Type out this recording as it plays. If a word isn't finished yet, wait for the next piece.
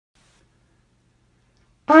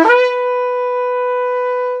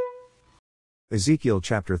Ezekiel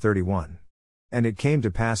chapter 31. And it came to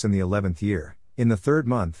pass in the 11th year, in the 3rd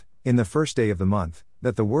month, in the 1st day of the month,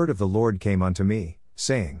 that the word of the Lord came unto me,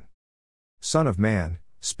 saying, Son of man,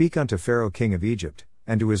 speak unto Pharaoh king of Egypt,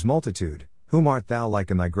 and to his multitude, whom art thou like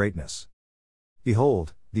in thy greatness?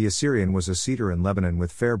 Behold, the Assyrian was a cedar in Lebanon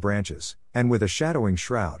with fair branches, and with a shadowing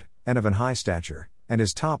shroud, and of an high stature, and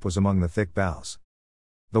his top was among the thick boughs.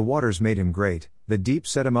 The waters made him great, the deep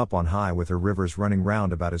set him up on high with her rivers running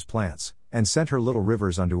round about his plants, and sent her little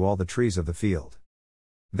rivers unto all the trees of the field.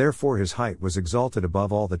 Therefore his height was exalted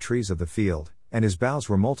above all the trees of the field, and his boughs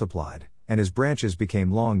were multiplied, and his branches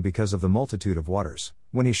became long because of the multitude of waters,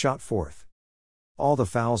 when he shot forth. All the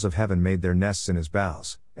fowls of heaven made their nests in his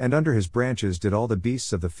boughs, and under his branches did all the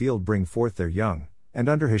beasts of the field bring forth their young, and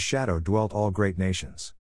under his shadow dwelt all great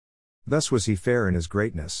nations. Thus was he fair in his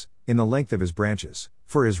greatness, in the length of his branches,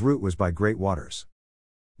 for his root was by great waters.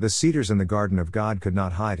 The cedars in the garden of God could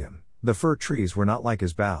not hide him, the fir trees were not like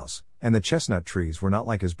his boughs, and the chestnut trees were not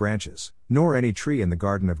like his branches, nor any tree in the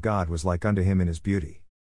garden of God was like unto him in his beauty.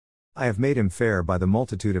 I have made him fair by the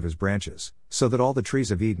multitude of his branches, so that all the trees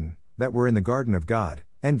of Eden, that were in the garden of God,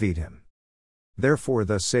 envied him. Therefore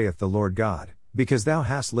thus saith the Lord God, because thou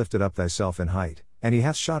hast lifted up thyself in height, and he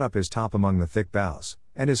hath shot up his top among the thick boughs,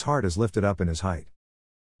 and his heart is lifted up in his height.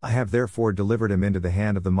 I have therefore delivered him into the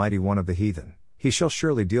hand of the mighty one of the heathen, he shall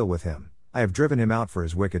surely deal with him, I have driven him out for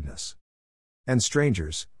his wickedness. And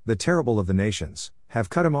strangers, the terrible of the nations, have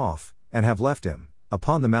cut him off, and have left him,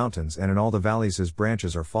 upon the mountains and in all the valleys his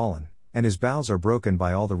branches are fallen, and his boughs are broken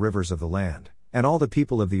by all the rivers of the land, and all the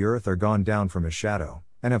people of the earth are gone down from his shadow,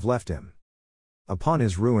 and have left him. Upon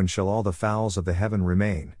his ruin shall all the fowls of the heaven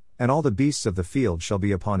remain, and all the beasts of the field shall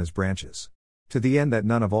be upon his branches. To the end that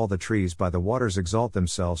none of all the trees by the waters exalt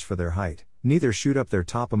themselves for their height, neither shoot up their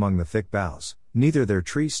top among the thick boughs, neither their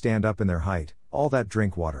trees stand up in their height, all that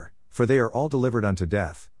drink water, for they are all delivered unto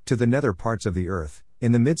death, to the nether parts of the earth,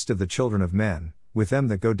 in the midst of the children of men, with them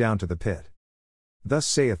that go down to the pit. Thus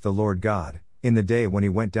saith the Lord God, in the day when he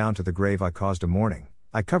went down to the grave I caused a mourning,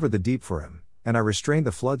 I covered the deep for him, and I restrained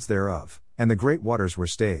the floods thereof, and the great waters were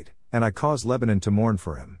stayed, and I caused Lebanon to mourn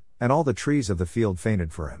for him, and all the trees of the field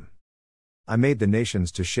fainted for him. I made the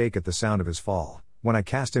nations to shake at the sound of his fall, when I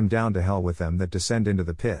cast him down to hell with them that descend into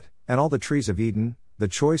the pit, and all the trees of Eden, the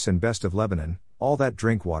choice and best of Lebanon, all that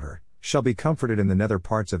drink water, shall be comforted in the nether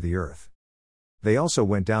parts of the earth. They also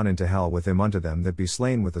went down into hell with him unto them that be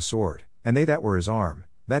slain with the sword, and they that were his arm,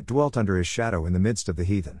 that dwelt under his shadow in the midst of the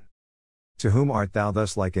heathen. To whom art thou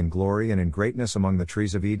thus like in glory and in greatness among the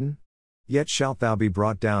trees of Eden? Yet shalt thou be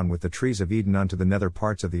brought down with the trees of Eden unto the nether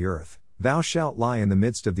parts of the earth, thou shalt lie in the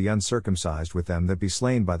midst of the uncircumcised with them that be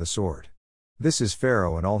slain by the sword. This is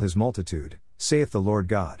Pharaoh and all his multitude, saith the Lord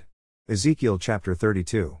God. Ezekiel chapter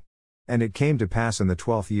 32. And it came to pass in the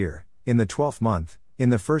 12th year, in the 12th month, in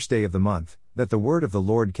the 1st day of the month, that the word of the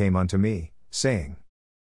Lord came unto me, saying,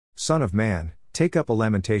 Son of man, take up a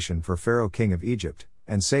lamentation for Pharaoh king of Egypt,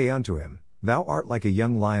 and say unto him, Thou art like a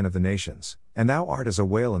young lion of the nations, and thou art as a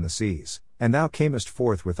whale in the seas, and thou camest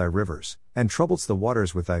forth with thy rivers, and troubledst the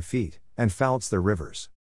waters with thy feet, and fouledst their rivers.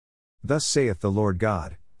 Thus saith the Lord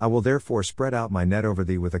God, I will therefore spread out my net over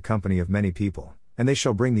thee with a company of many people, and they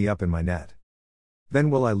shall bring thee up in my net. Then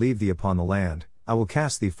will I leave thee upon the land, I will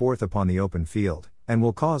cast thee forth upon the open field, and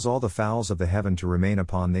will cause all the fowls of the heaven to remain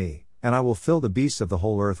upon thee, and I will fill the beasts of the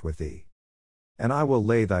whole earth with thee. And I will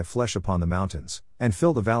lay thy flesh upon the mountains, and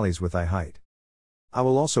fill the valleys with thy height. I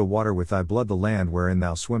will also water with thy blood the land wherein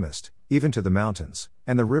thou swimmest, even to the mountains,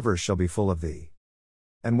 and the rivers shall be full of thee.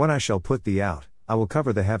 And when I shall put thee out, I will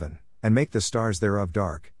cover the heaven, and make the stars thereof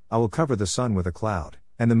dark, I will cover the sun with a cloud,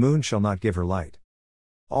 and the moon shall not give her light.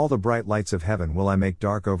 All the bright lights of heaven will I make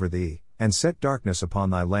dark over thee, and set darkness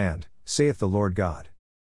upon thy land, saith the Lord God.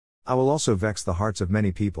 I will also vex the hearts of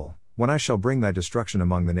many people, when I shall bring thy destruction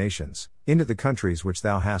among the nations, into the countries which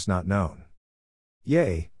thou hast not known.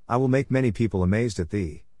 Yea, I will make many people amazed at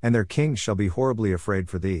thee, and their kings shall be horribly afraid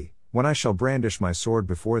for thee, when I shall brandish my sword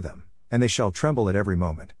before them, and they shall tremble at every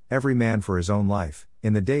moment, every man for his own life,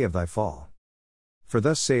 in the day of thy fall. For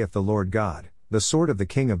thus saith the Lord God, the sword of the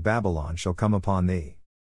king of Babylon shall come upon thee.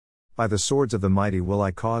 By the swords of the mighty will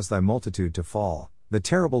I cause thy multitude to fall, the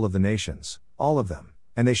terrible of the nations, all of them,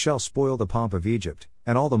 and they shall spoil the pomp of Egypt,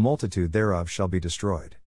 and all the multitude thereof shall be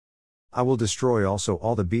destroyed. I will destroy also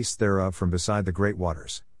all the beasts thereof from beside the great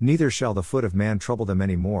waters, neither shall the foot of man trouble them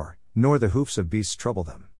any more, nor the hoofs of beasts trouble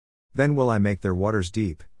them. Then will I make their waters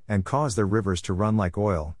deep, and cause their rivers to run like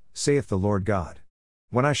oil, saith the Lord God.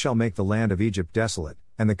 When I shall make the land of Egypt desolate,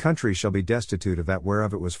 and the country shall be destitute of that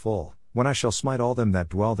whereof it was full, when I shall smite all them that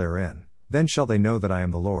dwell therein, then shall they know that I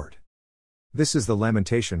am the Lord. This is the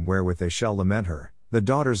lamentation wherewith they shall lament her, the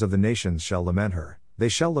daughters of the nations shall lament her, they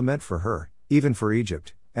shall lament for her, even for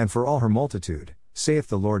Egypt, and for all her multitude, saith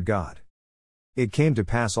the Lord God. It came to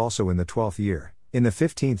pass also in the 12th year, in the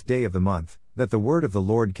 15th day of the month, that the word of the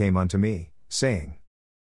Lord came unto me, saying,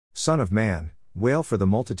 Son of man, wail for the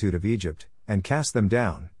multitude of Egypt, and cast them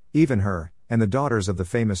down, even her, and the daughters of the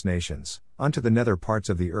famous nations, unto the nether parts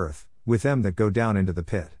of the earth, with them that go down into the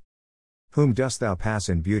pit. Whom dost thou pass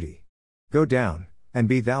in beauty? Go down, and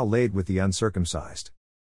be thou laid with the uncircumcised.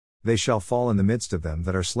 They shall fall in the midst of them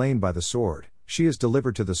that are slain by the sword, she is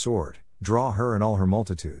delivered to the sword, draw her and all her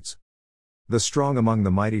multitudes. The strong among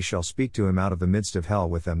the mighty shall speak to him out of the midst of hell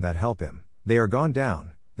with them that help him, they are gone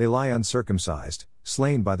down, they lie uncircumcised,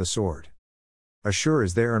 slain by the sword. Ashur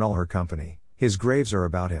is there and all her company, his graves are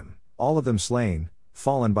about him, all of them slain,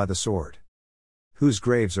 fallen by the sword. Whose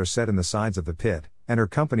graves are set in the sides of the pit, and her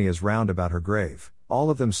company is round about her grave, all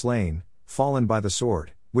of them slain, fallen by the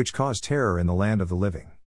sword, which caused terror in the land of the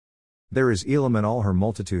living. There is Elam and all her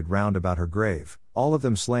multitude round about her grave, all of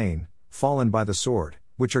them slain, fallen by the sword,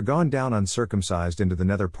 which are gone down uncircumcised into the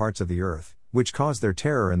nether parts of the earth, which caused their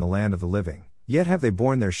terror in the land of the living, yet have they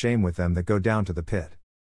borne their shame with them that go down to the pit.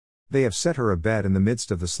 They have set her a bed in the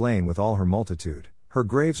midst of the slain with all her multitude, her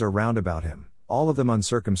graves are round about him, all of them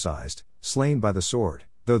uncircumcised, slain by the sword,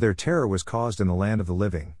 though their terror was caused in the land of the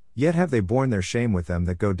living, yet have they borne their shame with them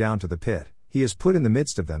that go down to the pit, he is put in the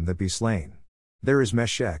midst of them that be slain. There is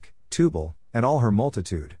Meshech, Tubal, and all her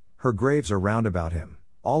multitude, her graves are round about him,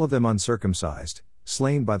 all of them uncircumcised,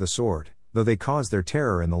 slain by the sword, though they caused their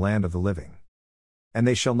terror in the land of the living. And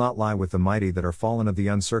they shall not lie with the mighty that are fallen of the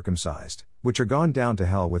uncircumcised, which are gone down to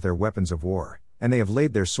hell with their weapons of war, and they have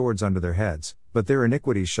laid their swords under their heads, but their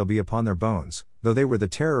iniquities shall be upon their bones, though they were the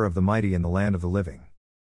terror of the mighty in the land of the living.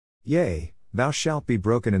 Yea, thou shalt be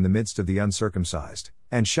broken in the midst of the uncircumcised,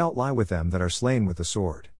 and shalt lie with them that are slain with the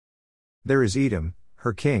sword. There is Edom,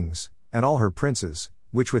 her kings, and all her princes,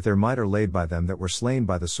 which with their might are laid by them that were slain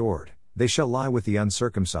by the sword, they shall lie with the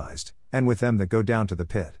uncircumcised, and with them that go down to the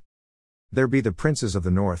pit. There be the princes of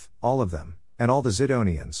the north, all of them, and all the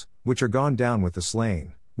Zidonians, which are gone down with the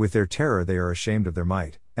slain, with their terror they are ashamed of their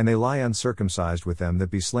might, and they lie uncircumcised with them that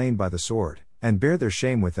be slain by the sword, and bear their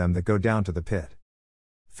shame with them that go down to the pit.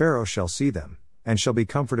 Pharaoh shall see them, and shall be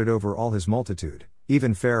comforted over all his multitude,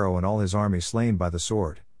 even Pharaoh and all his army slain by the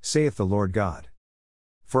sword, saith the Lord God.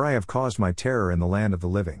 For I have caused my terror in the land of the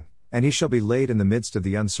living, and he shall be laid in the midst of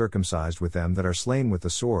the uncircumcised with them that are slain with the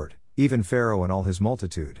sword, even Pharaoh and all his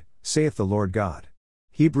multitude, saith the Lord God.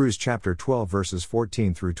 Hebrews chapter 12 verses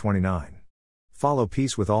 14 through 29. Follow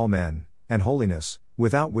peace with all men, and holiness,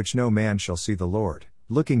 without which no man shall see the Lord,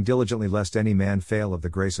 looking diligently lest any man fail of the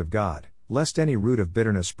grace of God, lest any root of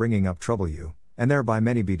bitterness springing up trouble you, and thereby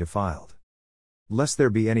many be defiled. Lest there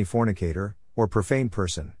be any fornicator, or profane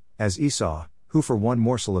person, as Esau, who for one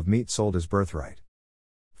morsel of meat sold his birthright.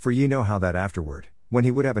 For ye know how that afterward, when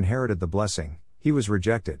he would have inherited the blessing, he was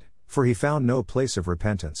rejected, for he found no place of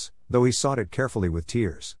repentance, though he sought it carefully with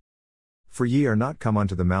tears. For ye are not come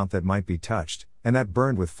unto the mount that might be touched, and that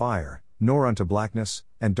burned with fire, nor unto blackness,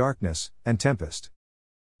 and darkness, and tempest.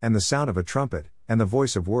 And the sound of a trumpet, and the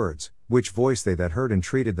voice of words, which voice they that heard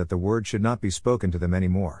entreated that the word should not be spoken to them any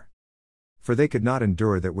more. For they could not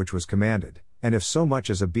endure that which was commanded, and if so much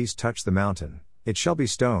as a beast touch the mountain, it shall be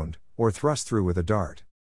stoned, or thrust through with a dart.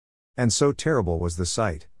 And so terrible was the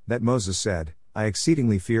sight, that Moses said, I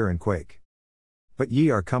exceedingly fear and quake. But ye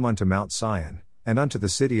are come unto Mount Sion, and unto the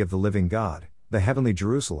city of the living God, the heavenly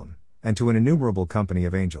Jerusalem, and to an innumerable company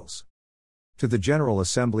of angels. To the general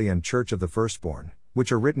assembly and church of the firstborn,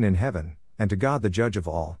 which are written in heaven, and to God the judge of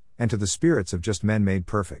all, and to the spirits of just men made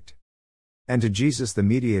perfect. And to Jesus the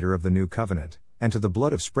mediator of the new covenant, and to the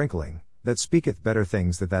blood of sprinkling, that speaketh better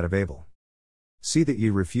things than that of Abel. See that ye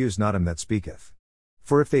refuse not him that speaketh.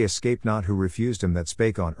 For if they escaped not who refused him that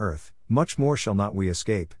spake on earth, much more shall not we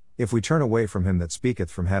escape, if we turn away from him that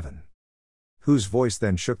speaketh from heaven. Whose voice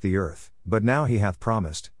then shook the earth, but now he hath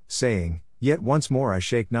promised, saying, Yet once more I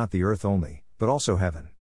shake not the earth only, but also heaven.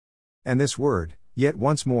 And this word, yet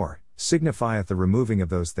once more, signifieth the removing of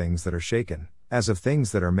those things that are shaken, as of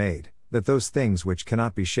things that are made, that those things which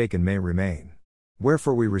cannot be shaken may remain.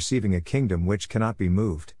 Wherefore we receiving a kingdom which cannot be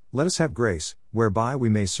moved, let us have grace, whereby we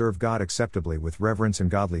may serve God acceptably with reverence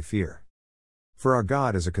and godly fear. For our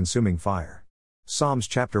God is a consuming fire. Psalms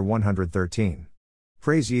chapter 113.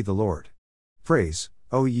 Praise ye the Lord. Praise,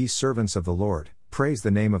 O ye servants of the Lord, praise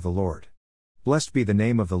the name of the Lord. Blessed be the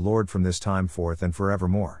name of the Lord from this time forth and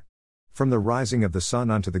forevermore. From the rising of the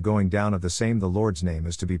sun unto the going down of the same the Lord's name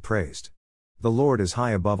is to be praised. The Lord is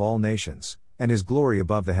high above all nations, and his glory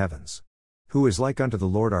above the heavens. Who is like unto the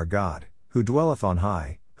Lord our God, Who dwelleth on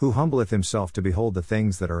high, who humbleth himself to behold the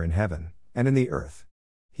things that are in heaven, and in the earth.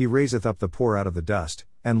 He raiseth up the poor out of the dust,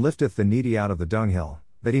 and lifteth the needy out of the dunghill,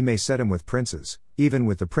 that he may set him with princes, even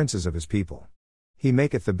with the princes of his people. He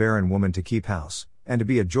maketh the barren woman to keep house, and to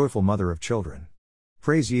be a joyful mother of children.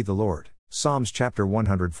 Praise ye the Lord. Psalms chapter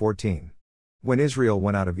 114. When Israel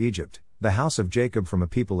went out of Egypt, the house of Jacob from a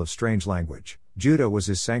people of strange language, Judah was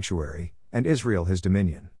his sanctuary, and Israel his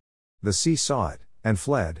dominion. The sea saw it, and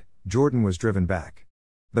fled, Jordan was driven back.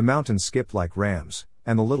 The mountains skipped like rams,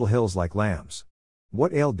 and the little hills like lambs.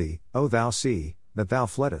 What ailed thee, O thou sea, that thou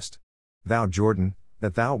fleddest? Thou Jordan,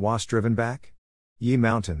 that thou wast driven back? Ye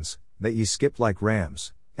mountains, that ye skipped like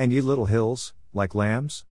rams, and ye little hills, like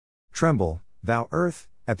lambs? Tremble, thou earth,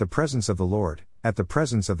 at the presence of the Lord, at the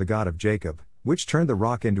presence of the God of Jacob, which turned the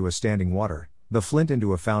rock into a standing water, the flint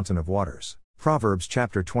into a fountain of waters. Proverbs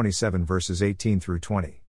chapter 27 verses 18 through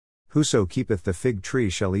 20. Whoso keepeth the fig tree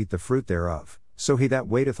shall eat the fruit thereof, so he that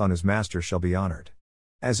waiteth on his master shall be honored.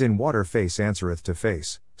 As in water face answereth to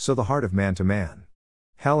face, so the heart of man to man.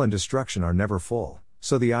 Hell and destruction are never full,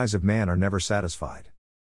 so the eyes of man are never satisfied.